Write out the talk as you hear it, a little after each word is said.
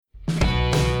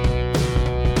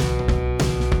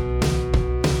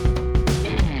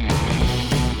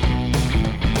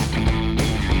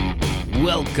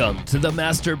Welcome to the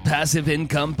Master Passive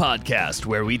Income Podcast,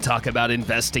 where we talk about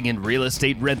investing in real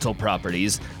estate rental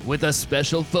properties with a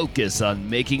special focus on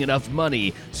making enough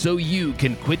money so you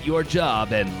can quit your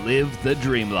job and live the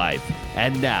dream life.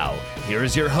 And now, here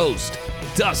is your host,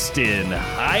 Dustin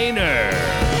Heiner.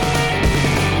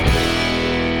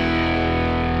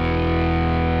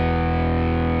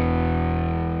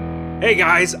 Hey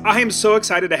guys, I am so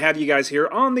excited to have you guys here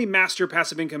on the Master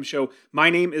Passive Income Show.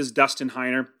 My name is Dustin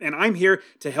Heiner, and I'm here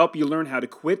to help you learn how to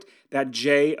quit that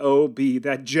J-O-B,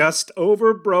 that just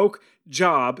over broke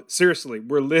job. Seriously,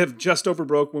 we're live just over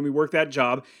broke when we work that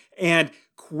job, and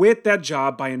quit that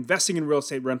job by investing in real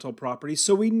estate rental properties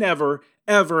so we never,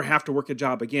 ever have to work a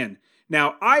job again.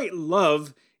 Now, I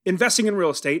love investing in real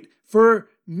estate for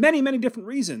many, many different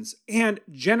reasons, and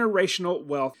generational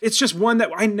wealth. It's just one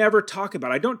that I never talk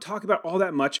about. I don't talk about all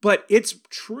that much, but it's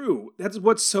true. That's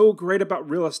what's so great about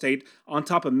real estate. On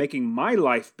top of making my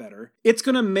life better, it's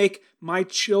going to make my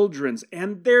children's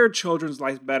and their children's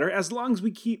life better as long as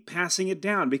we keep passing it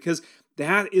down, because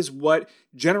that is what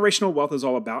generational wealth is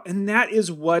all about, and that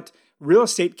is what real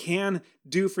estate can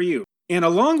do for you. And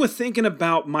along with thinking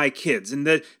about my kids and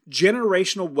the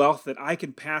generational wealth that I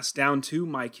can pass down to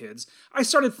my kids, I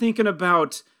started thinking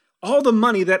about all the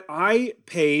money that I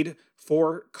paid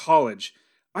for college.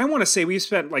 I want to say we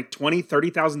spent like $20,000,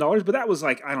 $30,000, but that was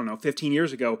like, 15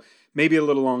 years ago, maybe a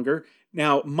little longer.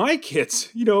 Now, my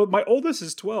kids, my oldest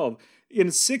is 12. In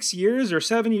 6 years or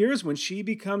 7 years, when she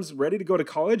becomes ready to go to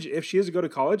college, if she is to go to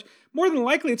college, more than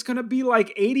likely it's going to be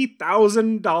like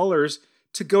 $80,000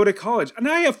 to go to college. And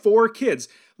I have 4 kids.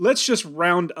 Let's just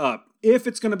round up. If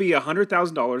it's going to be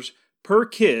 $100,000 per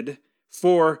kid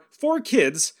for 4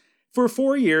 kids for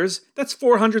 4 years, that's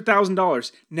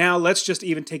 $400,000. Now let's just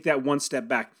even take that one step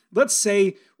back. Let's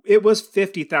say it was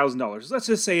 $50,000. Let's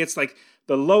just say it's like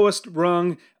the lowest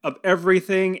rung of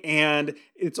everything, and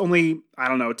it's only,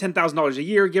 $10,000 a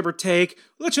year, give or take.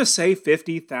 Let's just say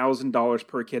 $50,000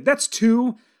 per kid. That's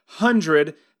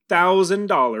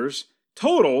 $200,000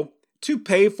 total to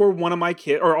pay for one of my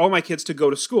kids or all my kids to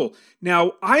go to school.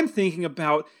 Now, I'm thinking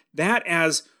about that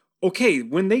as, okay,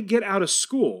 when they get out of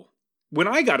school, when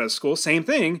I got out of school, same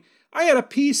thing, I had a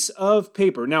piece of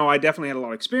paper. Now, I definitely had a lot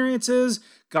of experiences,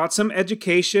 got some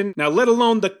education. Now, let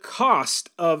alone the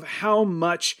cost of how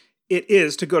much it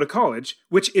is to go to college,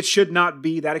 which it should not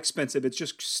be that expensive. It's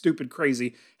just stupid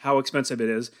crazy how expensive it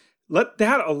is. Let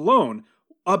that alone.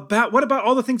 What about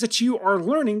all the things that you are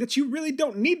learning that you really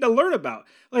don't need to learn about?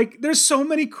 Like, there's so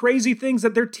many crazy things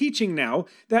that they're teaching now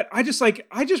that I just want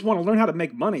to learn how to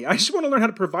make money. I just want to learn how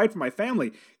to provide for my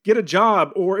family, get a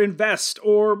job or invest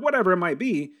or whatever it might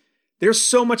be. There's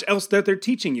so much else that they're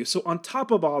teaching you. So on top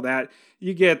of all that,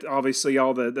 you get obviously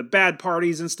all the bad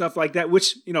parties and stuff like that,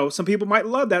 which, some people might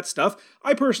love that stuff.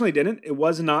 I personally didn't. It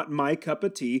was not my cup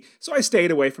of tea. So I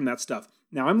stayed away from that stuff.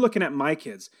 Now I'm looking at my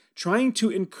kids, trying to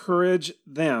encourage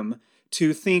them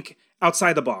to think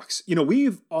outside the box.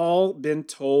 We've all been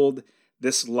told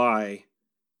this lie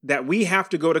that we have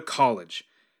to go to college,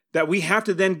 that we have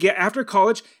to then after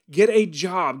college, get a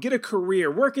job, get a career,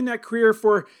 work in that career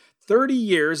for 30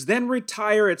 years, then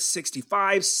retire at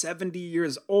 65, 70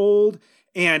 years old,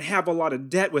 and have a lot of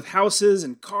debt with houses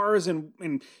and cars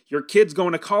and your kids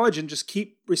going to college and just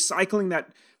keep recycling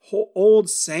that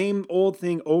same old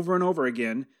thing over and over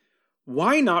again.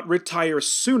 Why not retire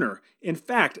sooner? In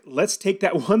fact, let's take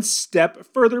that one step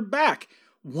further back.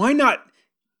 Why not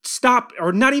stop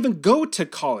or not even go to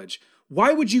college?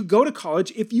 Why would you go to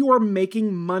college if you are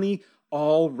making money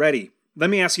already?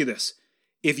 Let me ask you this.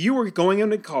 If you were going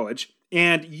into college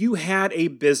and you had a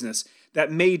business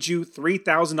that made you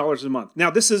 $3,000 a month. Now,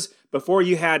 this is before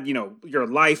you had, your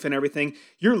life and everything.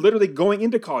 You're literally going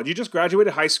into college. You just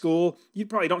graduated high school. You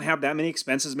probably don't have that many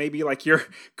expenses, maybe like your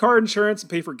car insurance and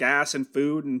pay for gas and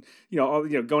food and,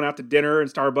 going out to dinner and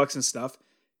Starbucks and stuff.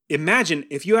 Imagine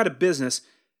if you had a business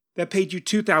that paid you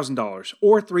 $2,000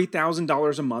 or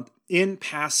 $3,000 a month in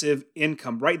passive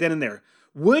income right then and there.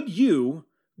 Would you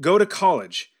go to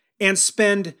college and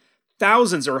spend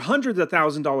thousands or hundreds of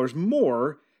thousands of dollars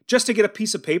more just to get a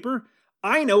piece of paper?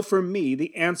 I know for me,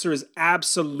 the answer is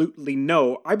absolutely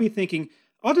no. I'd be thinking,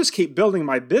 I'll just keep building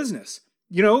my business.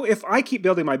 If I keep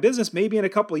building my business, maybe in a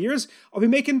couple of years, I'll be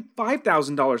making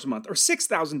 $5,000 a month or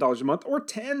 $6,000 a month or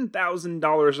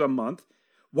 $10,000 a month.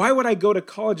 Why would I go to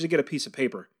college to get a piece of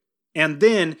paper and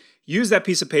then use that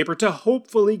piece of paper to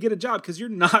hopefully get a job? Because you're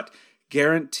not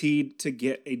guaranteed to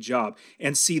get a job.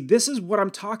 And see, this is what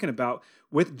I'm talking about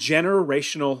with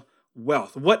generational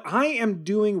wealth. What I am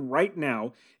doing right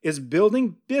now is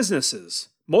building businesses,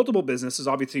 multiple businesses,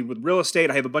 obviously with real estate.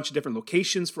 I have a bunch of different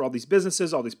locations for all these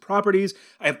businesses, all these properties.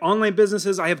 I have online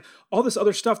businesses. I have all this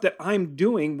other stuff that I'm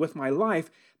doing with my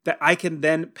life that I can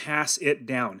then pass it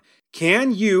down.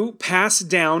 Can you pass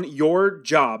down your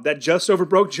job, that just over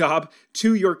broke job,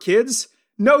 to your kids?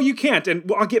 No, you can't.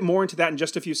 And I'll get more into that in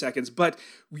just a few seconds. But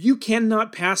you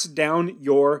cannot pass down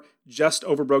your just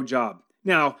over broke job.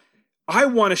 Now, I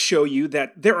want to show you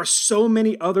that there are so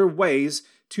many other ways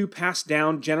to pass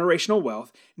down generational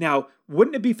wealth. Now,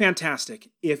 wouldn't it be fantastic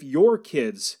if your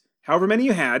kids, however many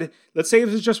you had, let's say it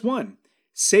was just one,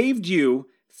 saved you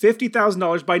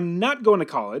 $50,000 by not going to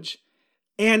college,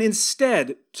 and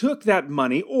instead took that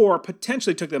money, or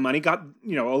potentially took that money, got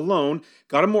a loan,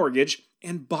 got a mortgage,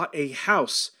 and bought a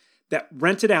house that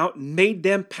rented out, made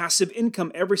them passive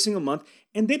income every single month,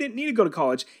 and they didn't need to go to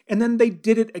college. And then they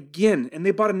did it again, and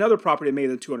they bought another property that made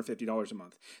them $250 a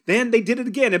month. Then they did it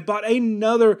again and bought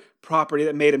another property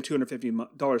that made them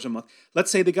 $250 a month. Let's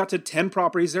say they got to 10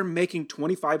 properties. They're making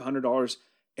 $2,500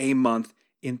 a month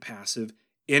in passive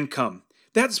income.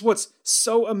 That's what's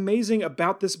so amazing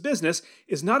about this business,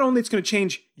 is not only it's going to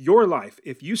change your life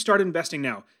if you start investing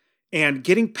now and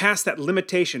getting past that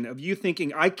limitation of you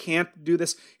thinking, I can't do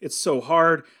this, it's so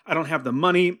hard, I don't have the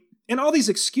money, and all these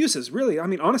excuses. Really, I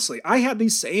mean, honestly, I had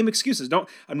these same excuses.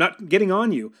 I'm not getting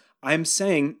on you. I'm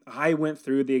saying I went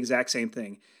through the exact same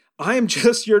thing. I am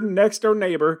just your next door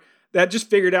neighbor that just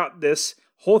figured out this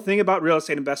whole thing about real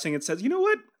estate investing and says, you know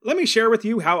what? Let me share with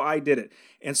you how I did it.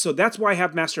 And so that's why I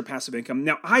have Master Passive Income.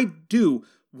 Now, I do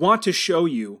want to show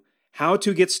you how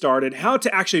to get started, how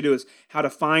to actually do this, how to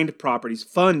find properties,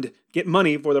 get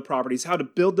money for the properties, how to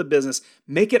build the business,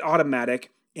 make it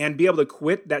automatic, and be able to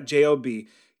quit that JOB.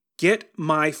 Get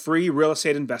my free real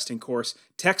estate investing course.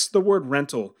 Text the word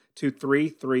rental to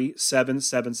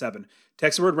 33777.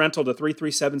 Text the word rental to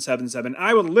 33777.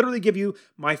 I will literally give you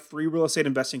my free real estate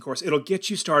investing course. It'll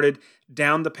get you started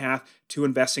down the path to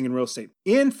investing in real estate.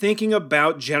 In thinking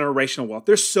about generational wealth,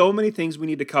 there's so many things we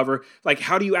need to cover, like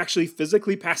how do you actually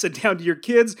physically pass it down to your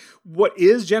kids? What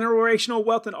is generational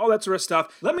wealth and all that sort of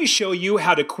stuff? Let me show you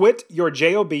how to quit your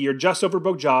JOB, your just over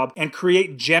broke job, and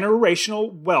create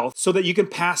generational wealth so that you can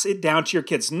pass it down to your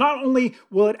kids. Not only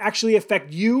will it actually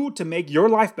affect you to make your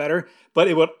life better, but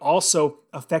it would also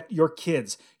affect your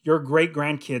kids, your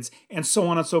great-grandkids, and so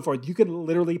on and so forth. You could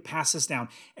literally pass this down.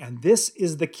 And this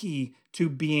is the key to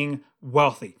being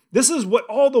wealthy. This is what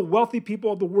all the wealthy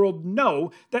people of the world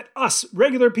know that us,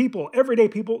 regular people, everyday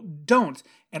people, don't.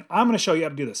 And I'm going to show you how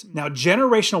to do this. Now,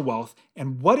 generational wealth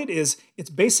and what it is, it's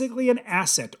basically an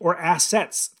asset or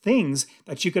assets, things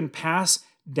that you can pass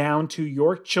down to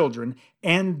your children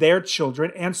and their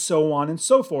children and so on and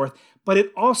so forth. But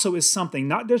it also is something,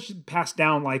 not just passed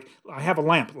down like, I have a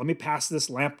lamp, let me pass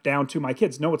this lamp down to my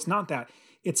kids. No, it's not that.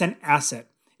 It's an asset.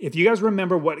 If you guys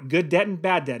remember what good debt and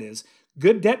bad debt is,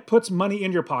 good debt puts money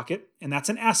in your pocket, and that's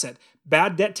an asset.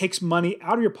 Bad debt takes money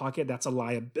out of your pocket, that's a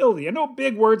liability. I know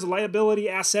big words, liability,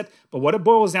 asset, but what it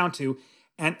boils down to,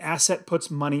 an asset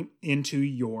puts money into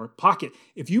your pocket.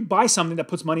 If you buy something that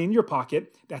puts money in your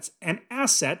pocket, that's an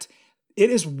asset.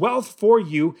 It is wealth for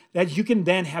you that you can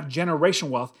then have generational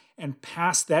wealth and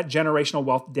pass that generational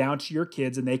wealth down to your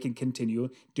kids, and they can continue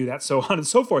to do that, so on and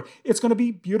so forth. It's going to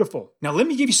be beautiful. Now, let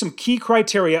me give you some key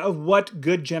criteria of what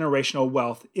good generational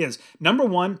wealth is. Number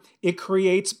one, it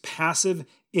creates passive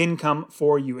income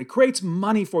for you. It creates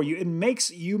money for you. It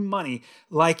makes you money,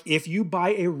 like if you buy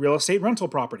a real estate rental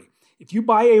property. If you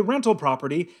buy a rental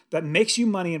property that makes you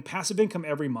money in passive income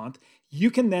every month,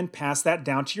 you can then pass that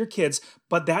down to your kids.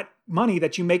 But that money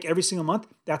that you make every single month,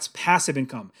 that's passive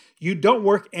income. You don't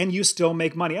work and you still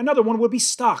make money. Another one would be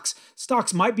stocks.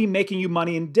 Stocks might be making you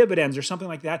money in dividends or something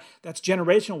like that. That's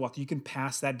generational wealth. You can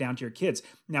pass that down to your kids.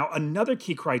 Now, another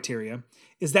key criteria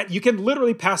is that you can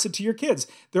literally pass it to your kids.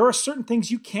 There are certain things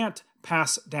you can't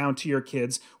pass down to your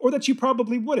kids, or that you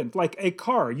probably wouldn't, like a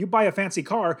car. You buy a fancy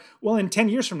car, well, in 10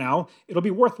 years from now, it'll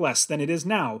be worth less than it is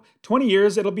now. 20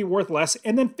 years, it'll be worth less,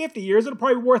 and then 50 years, it'll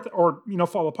probably worth, or,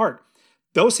 fall apart.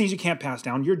 Those things you can't pass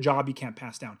down. Your job you can't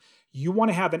pass down. You want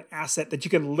to have an asset that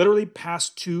you can literally pass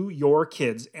to your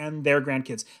kids and their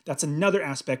grandkids. That's another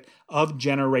aspect of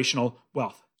generational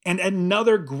wealth. And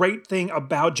another great thing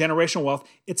about generational wealth,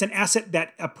 it's an asset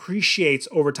that appreciates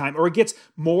over time, or it gets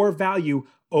more value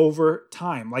over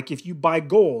time. Like if you buy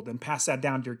gold and pass that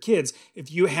down to your kids, if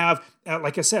you have,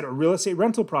 like I said, a real estate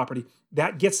rental property,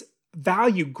 that gets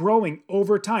value growing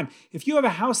over time. If you have a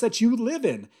house that you live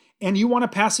in and you want to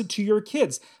pass it to your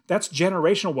kids, that's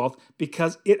generational wealth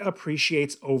because it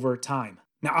appreciates over time.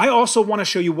 Now, I also want to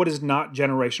show you what is not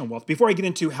generational wealth. Before I get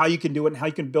into how you can do it and how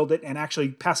you can build it and actually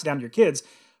pass it down to your kids,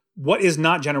 what is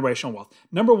not generational wealth?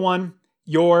 Number one,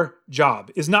 your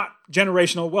job is not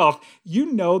generational wealth,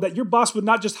 you know that your boss would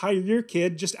not just hire your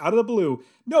kid just out of the blue.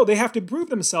 No, they have to prove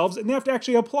themselves and they have to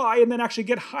actually apply and then actually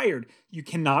get hired. You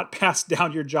cannot pass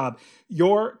down your job.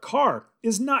 Your car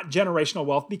is not generational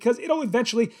wealth because it'll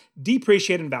eventually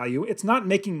depreciate in value. It's not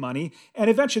making money. And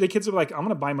eventually the kids will be like, I'm going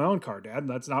to buy my own car, Dad.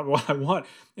 That's not what I want.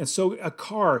 And so a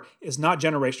car is not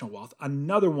generational wealth.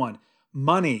 Another one,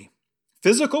 money.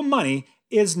 Physical money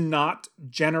is not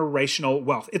generational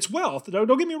wealth. It's wealth.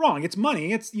 Don't get me wrong. It's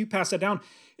money. You pass that down.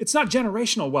 It's not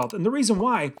generational wealth. And the reason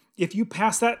why, if you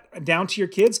pass that down to your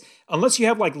kids, unless you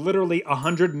have like literally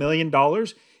 $100 million,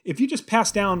 if you just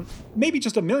pass down maybe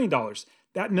just $1 million,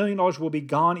 that $1 million will be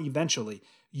gone eventually.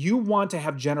 You want to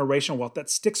have generational wealth that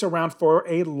sticks around for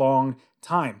a long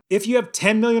time. If you have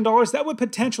 $10 million, that would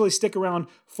potentially stick around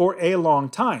for a long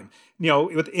time.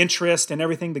 With interest and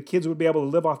everything, the kids would be able to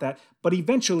live off that. But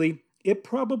eventually, it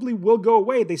probably will go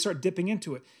away. They start dipping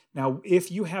into it. Now,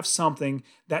 if you have something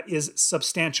that is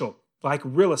substantial, like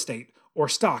real estate or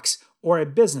stocks or a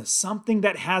business, something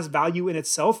that has value in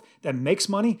itself that makes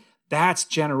money, that's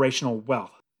generational wealth.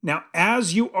 Now,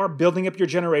 as you are building up your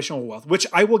generational wealth, which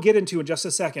I will get into in just a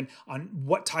second on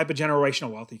what type of generational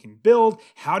wealth you can build,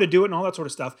 how to do it, and all that sort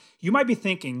of stuff, you might be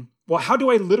thinking, well, how do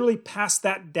I literally pass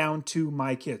that down to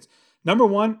my kids? Number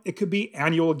one, it could be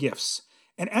annual gifts.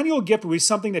 An annual gift would be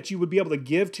something that you would be able to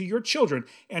give to your children,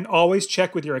 and always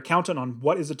check with your accountant on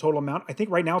what is the total amount. I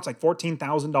think right now it's like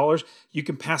 $14,000 you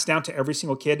can pass down to every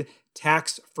single kid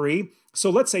tax-free. So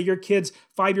let's say your kid's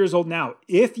 5 years old now.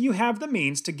 If you have the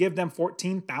means to give them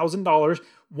 $14,000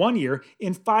 1 year,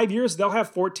 in 5 years, they'll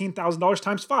have $14,000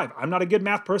 times 5. I'm not a good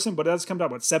math person, but that's come out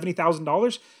about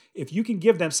 $70,000. If you can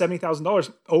give them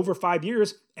 $70,000 over 5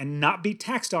 years and not be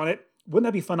taxed on it, wouldn't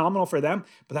that be phenomenal for them?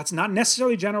 But that's not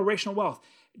necessarily generational wealth.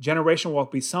 Generational wealth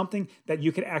would be something that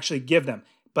you could actually give them.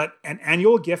 But an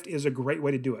annual gift is a great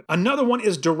way to do it. Another one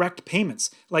is direct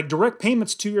payments, like direct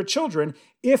payments to your children.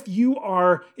 If you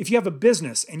have a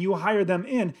business and you hire them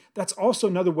in, that's also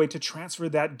another way to transfer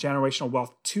that generational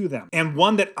wealth to them. And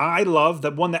one that I love,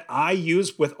 the one that I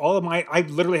use with all of I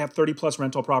literally have 30 plus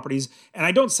rental properties, and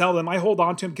I don't sell them. I hold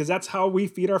on to them because that's how we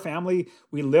feed our family.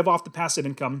 We live off the passive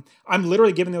income. I'm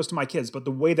literally giving those to my kids. But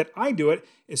the way that I do it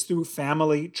is through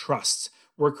family trusts.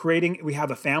 We have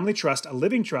a family trust, a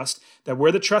living trust, that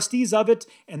we're the trustees of it.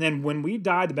 And then when we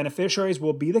die, the beneficiaries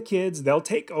will be the kids. They'll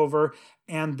take over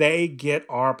and they get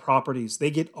our properties.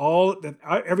 They get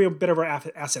every bit of our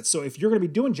assets. So if you're going to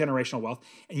be doing generational wealth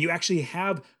and you actually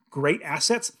have great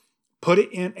assets, put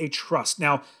it in a trust.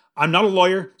 Now, I'm not a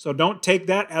lawyer, so don't take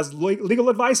that as legal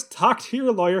advice. Talk to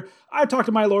your lawyer. I talk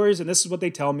to my lawyers, and this is what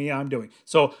they tell me I'm doing.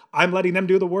 So I'm letting them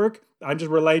do the work. I'm just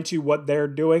relaying to you what they're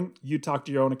doing. You talk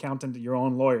to your own accountant, your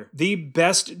own lawyer. The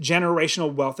best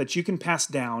generational wealth that you can pass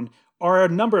down are a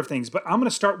number of things, but I'm going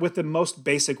to start with the most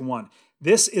basic one.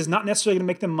 This is not necessarily going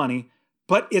to make them money,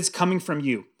 but it's coming from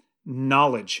you.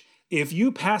 Knowledge. If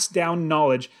you pass down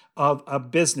knowledge of a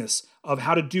business, of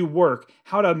how to do work,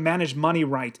 how to manage money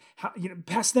right,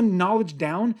 pass them knowledge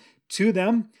down to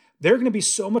them, they're going to be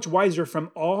so much wiser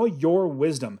from all your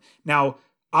wisdom. Now,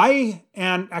 I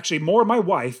and actually more my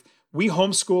wife, we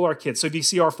homeschool our kids. So if you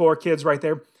see our 4 kids right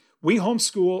there, we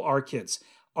homeschool our kids.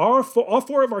 All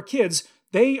 4 of our kids,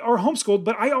 they are homeschooled,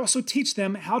 but I also teach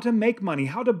them how to make money,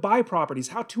 how to buy properties,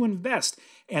 how to invest.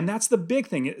 And that's the big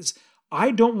thing is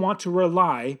I don't want to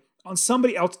rely on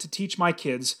somebody else to teach my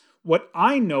kids what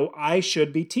I know I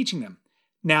should be teaching them.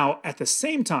 Now, at the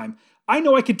same time, I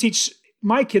know I could teach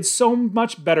my kids so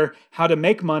much better how to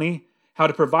make money, how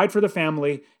to provide for the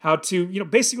family, how to,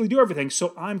 basically do everything.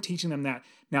 So I'm teaching them that.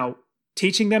 Now,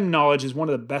 teaching them knowledge is one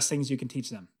of the best things you can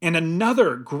teach them. And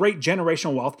another great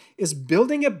generational wealth is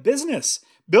building a business.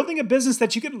 Building a business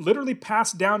that you can literally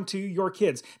pass down to your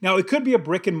kids. Now, it could be a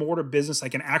brick and mortar business,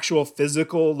 like an actual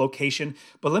physical location,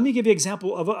 but let me give you an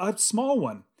example of a small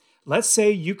one. Let's say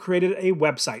you created a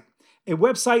website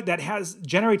that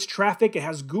generates traffic. It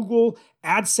has Google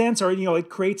AdSense, or it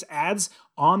creates ads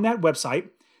on that website.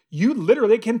 You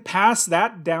literally can pass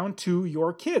that down to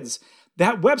your kids.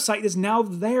 That website is now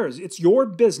theirs. It's your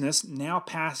business now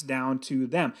passed down to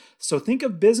them. So think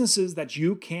of businesses that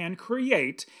you can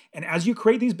create. And as you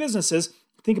create these businesses,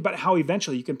 think about how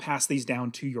eventually you can pass these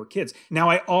down to your kids. Now,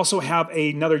 I also have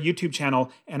another YouTube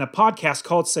channel and a podcast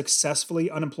called Successfully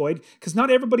Unemployed, because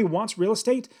not everybody wants real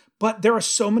estate, But there are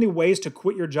so many ways to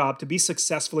quit your job, to be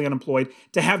successfully unemployed,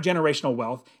 to have generational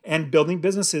wealth, and building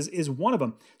businesses is one of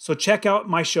them. So check out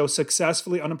my show,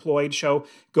 Successfully Unemployed Show.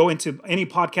 Go into any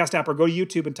podcast app or go to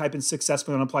YouTube and type in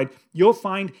Successfully Unemployed. You'll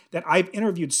find that I've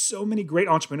interviewed so many great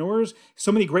entrepreneurs,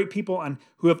 so many great people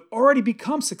who have already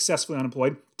become successfully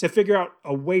unemployed to figure out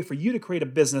a way for you to create a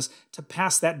business to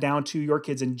pass that down to your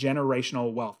kids in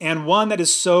generational wealth. And one that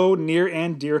is so near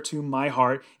and dear to my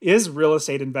heart is real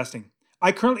estate investing.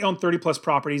 I currently own 30 plus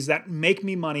properties that make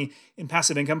me money in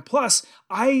passive income. Plus,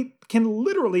 I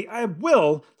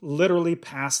will literally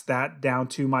pass that down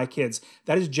to my kids.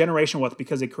 That is generational wealth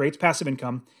because it creates passive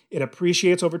income, it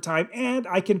appreciates over time, and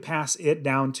I can pass it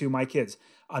down to my kids.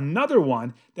 Another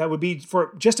one that would be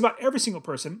for just about every single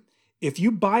person, if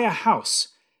you buy a house,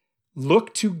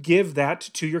 look to give that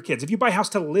to your kids. If you buy a house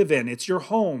to live in, it's your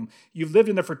home, you've lived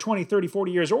in there for 20, 30,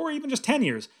 40 years, or even just 10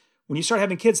 years. When you start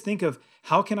having kids, think of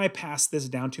how can I pass this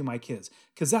down to my kids?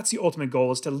 Because that's the ultimate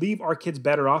goal, is to leave our kids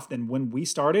better off than when we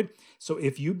started. So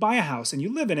if you buy a house and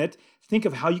you live in it, think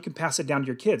of how you can pass it down to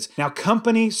your kids. Now,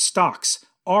 company stocks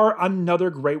are another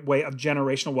great way of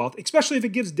generational wealth, especially if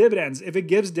it gives dividends. If it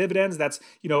gives dividends, that's,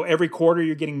 every quarter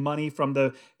you're getting money from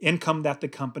the income that the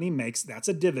company makes. That's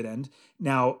a dividend.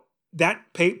 Now,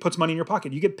 that puts money in your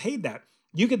pocket. You get paid that.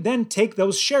 You could then take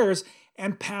those shares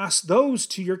and pass those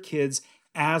to your kids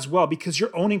as well, because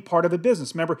you're owning part of a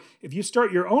business. Remember, if you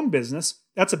start your own business,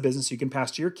 that's a business you can pass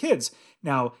to your kids.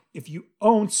 Now, if you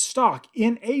own stock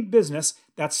in a business,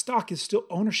 that stock is still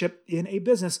ownership in a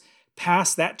business.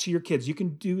 Pass that to your kids. You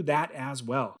can do that as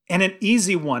well. And an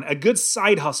easy one, a good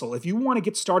side hustle, if you want to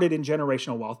get started in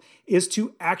generational wealth, is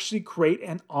to actually create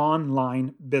an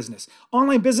online business.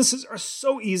 Online businesses are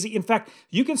so easy. In fact,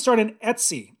 you can start an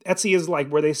Etsy. Etsy is like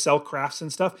where they sell crafts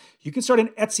and stuff. You can start an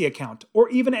Etsy account or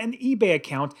even an eBay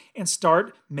account and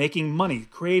start making money,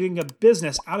 creating a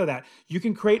business out of that. You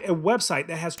can create a website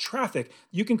that has traffic.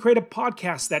 You can create a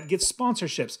podcast that gets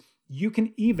sponsorships. You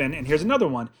can even, and here's another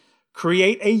one,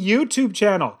 create a YouTube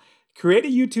channel. Create a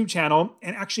YouTube channel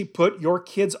and actually put your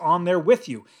kids on there with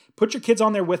you. Put your kids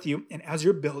on there with you, and as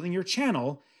you're building your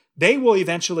channel, they will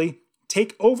eventually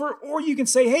take over, or you can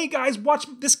say, hey guys, watch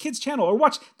this kid's channel, or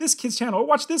watch this kid's channel, or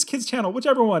watch this kid's channel,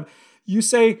 whichever one. You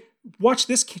say, watch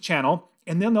this channel,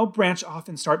 and then they'll branch off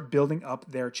and start building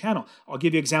up their channel. I'll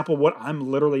give you an example of what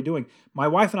I'm literally doing. My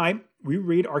wife and I, we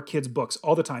read our kids' books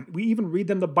all the time. We even read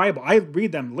them the Bible. I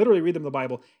literally read them the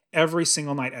Bible every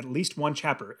single night, at least one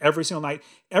chapter every single night.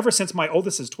 Ever since my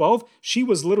oldest is 12, she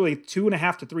was literally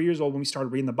 2.5 to 3 years old when we started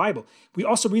reading the Bible. We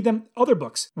also read them other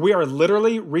books. We are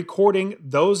literally recording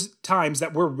those times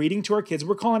that we're reading to our kids.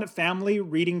 We're calling it family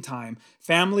reading time.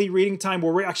 Family reading time,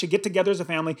 where we actually get together as a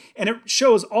family, and it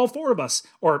shows all four of us,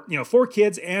 or 4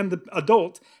 kids and the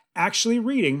adult, actually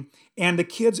reading, and the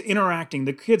kids interacting,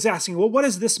 the kids asking, well, what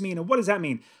does this mean? And what does that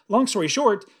mean? Long story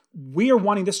short, we are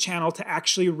wanting this channel to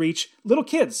actually reach little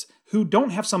kids who don't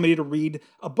have somebody to read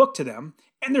a book to them,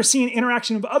 and they're seeing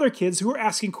interaction of other kids who are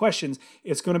asking questions.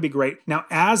 It's going to be great. Now,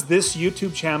 as this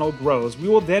YouTube channel grows, we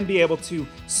will then be able to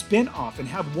spin off and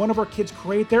have one of our kids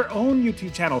create their own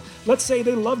YouTube channel. Let's say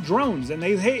they love drones, and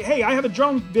they, hey, I have a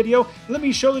drone video. Let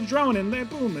me show the drone, and then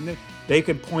boom, and then they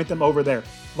can point them over there.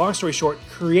 Long story short,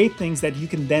 create things that you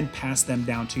can then pass them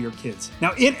down to your kids.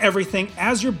 Now, in everything,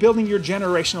 as you're building your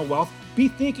generational wealth, be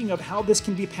thinking of how this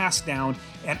can be passed down.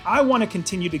 And I want to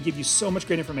continue to give you so much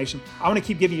great information. I want to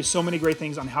keep giving you so many great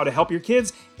things on how to help your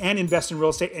kids and invest in real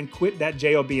estate and quit that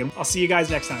JOB. And I'll see you guys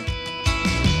next time.